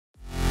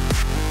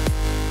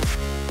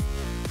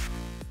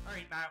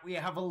Matt, we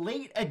have a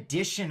late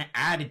addition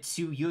added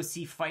to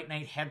UFC Fight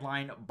Night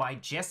headline by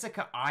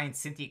Jessica I and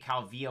Cynthia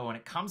Calvillo, and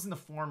it comes in the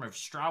form of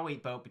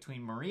strawweight bout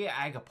between Mariya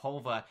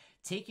Agapova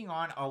taking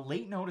on a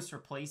late notice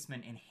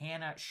replacement in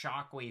Hannah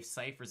Shockwave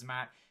Cifers.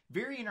 Matt,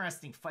 very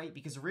interesting fight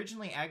because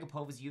originally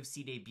Agapova's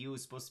UFC debut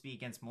was supposed to be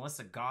against Mariya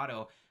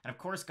Agapova, and of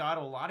course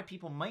Gatto, a lot of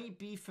people might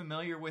be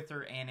familiar with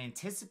her and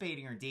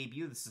anticipating her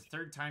debut. This is the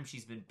third time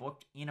she's been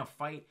booked in a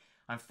fight.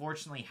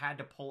 Unfortunately, had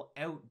to pull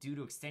out due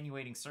to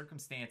extenuating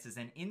circumstances,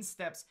 and in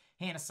steps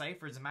Hannah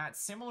Cifers. Matt,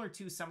 similar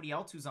to somebody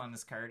else who's on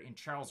this card in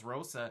Charles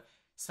Rosa,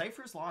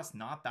 Cifers lost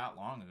not that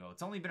long ago.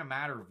 It's only been a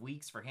matter of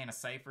weeks for Hannah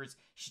Cifers.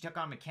 She took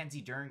on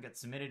Mackenzie Dern, got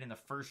submitted in the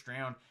first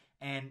round,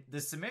 and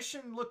the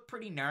submission looked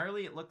pretty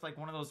gnarly. It looked like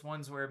one of those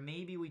ones where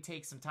maybe we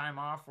take some time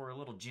off or a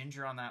little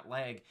ginger on that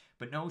leg,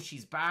 but no,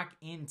 she's back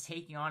in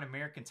taking on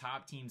American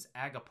top team's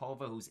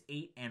Agapova, who's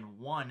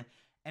 8-1.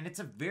 And it's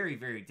a very,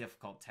 very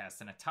difficult test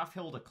and a tough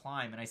hill to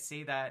climb. And I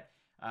say that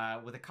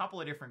with a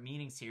couple of different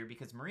meanings here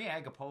because Mariya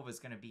Agapova is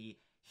going to be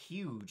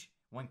huge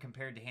when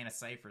compared to Hannah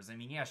Cifers. I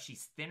mean, yeah,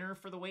 she's thinner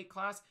for the weight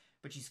class,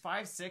 but she's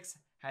 5'6",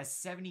 has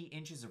 70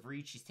 inches of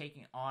reach. She's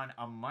taking on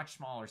a much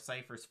smaller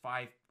Cifers,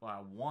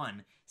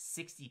 5'1",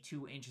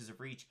 62 inches of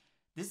reach.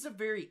 This is a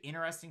very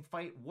interesting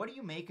fight. What do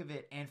you make of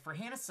it? And for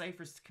Hannah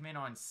Cifers to come in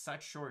on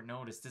such short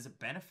notice, does it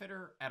benefit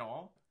her at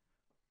all?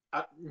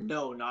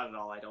 No, not at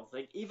all, I don't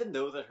think. Even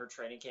though that her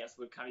training camps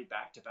would kind of be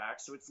back-to-back,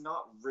 so it's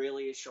not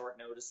really a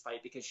short-notice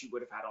fight because she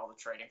would have had all the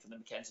training from the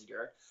Mackenzie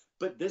Dern.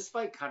 But this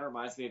fight kind of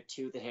reminds me of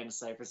two that Hannah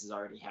Cifers has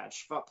already had.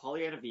 She fought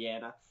Polyana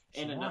Viana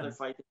in another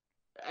fight.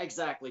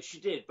 Exactly,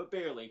 she did, but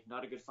barely.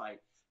 Not a good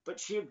fight. But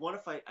she had won a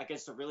fight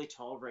against a really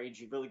tall,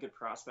 rangy, really good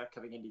prospect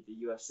coming into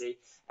the UFC.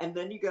 And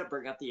then you got to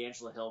bring up the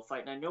Angela Hill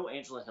fight. And I know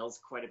Angela Hill's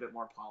quite a bit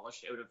more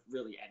polished out of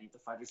really any of the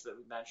fighters that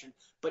we mentioned.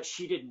 But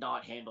she did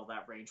not handle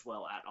that range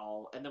well at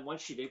all. And then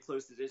once she did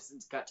close the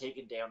distance, got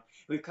taken down.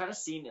 We've kind of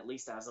seen, at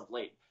least as of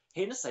late,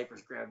 Hannah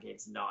Cifers' ground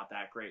game's not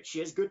that great. She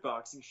has good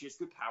boxing. She has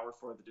good power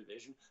for the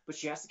division. But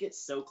she has to get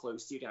so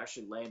close to you to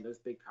actually land those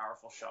big,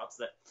 powerful shots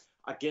that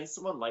against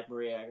someone like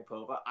Mariya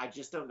Agapova, I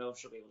just don't know if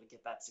she'll be able to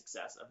get that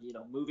success of,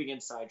 moving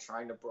inside,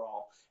 trying to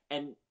brawl.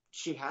 And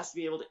she has to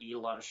be able to eat a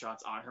lot of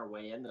shots on her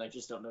way in that I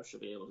just don't know if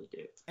she'll be able to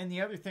do. And the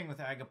other thing with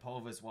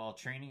Agapova as well,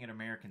 training at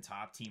American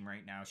Top Team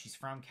right now, she's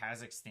from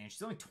Kazakhstan.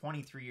 She's only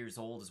 23 years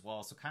old as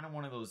well, so kind of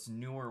one of those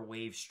newer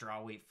wave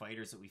strawweight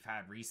fighters that we've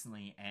had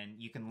recently.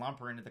 And you can lump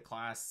her into the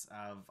class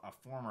of a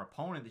former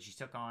opponent that she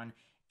took on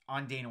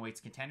Dana White's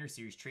Contender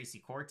Series, Tracy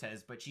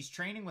Cortez, but she's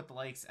training with the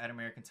likes at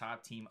American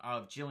Top Team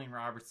of Jillian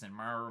Robertson,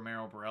 Mara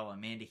Romero-Barella,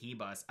 Amanda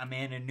Ribas,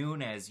 Amanda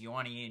Nunes,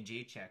 Joanna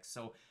Jędrzejczyk.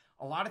 So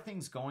a lot of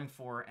things going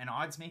for her, and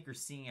odds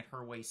makers seeing it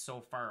her way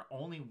so far.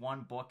 Only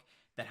one book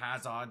that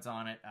has odds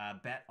on it,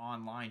 Bet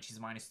Online. She's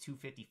minus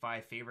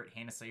 255 favorite.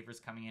 Hannah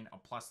Cifers coming in a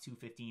plus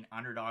 215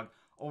 underdog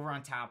over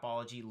on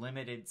Tapology.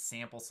 Limited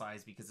sample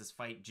size because this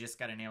fight just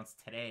got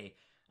announced today.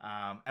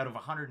 Out of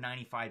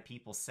 195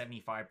 people,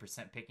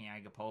 75% picking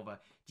Agapova.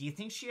 Do you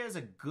think she has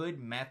a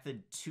good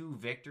method to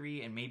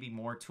victory and maybe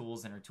more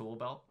tools in her tool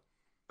belt?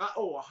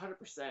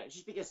 100%.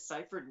 Just because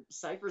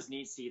Cifers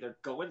needs to either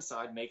go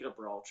inside, make it a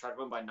brawl, try to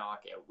win by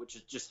knockout, which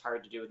is just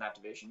hard to do in that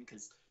division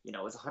because,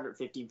 it's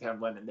 115-pound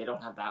women. They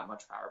don't have that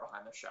much power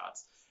behind their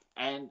shots.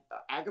 And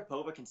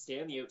Agapova can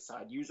stay on the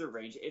outside, use her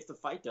range. If the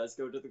fight does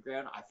go to the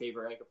ground, I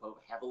favor Agapova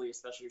heavily,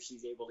 especially if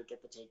she's able to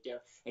get the takedown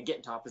and get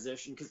in top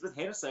position. Because with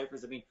Hannah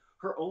Cifers, I mean,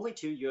 her only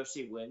two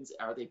UFC wins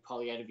are the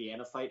Polyana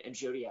Viana fight and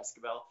Jodie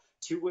Esquibel,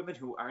 two women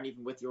who aren't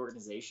even with the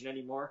organization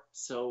anymore.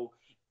 So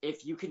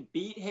if you can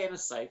beat Hannah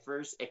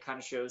Cifers, it kind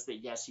of shows that,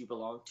 yes,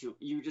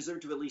 you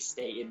deserve to at least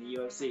stay in the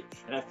UFC.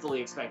 And I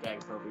fully expect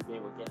Agapova to be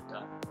able to get it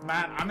done.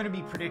 Matt, I'm going to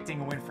be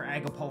predicting a win for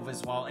Agapova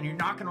as well. And you're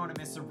not going to want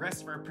to miss the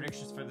rest of our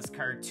predictions for this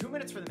card. 2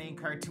 minutes for the main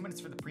card, 2 minutes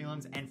for the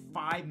prelims, and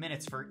 5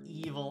 minutes for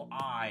Evil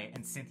Eye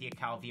and Cynthia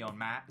Calvillo. And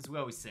Matt, as we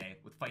always say,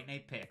 with Fight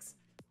Night picks,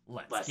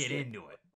 let's get into it.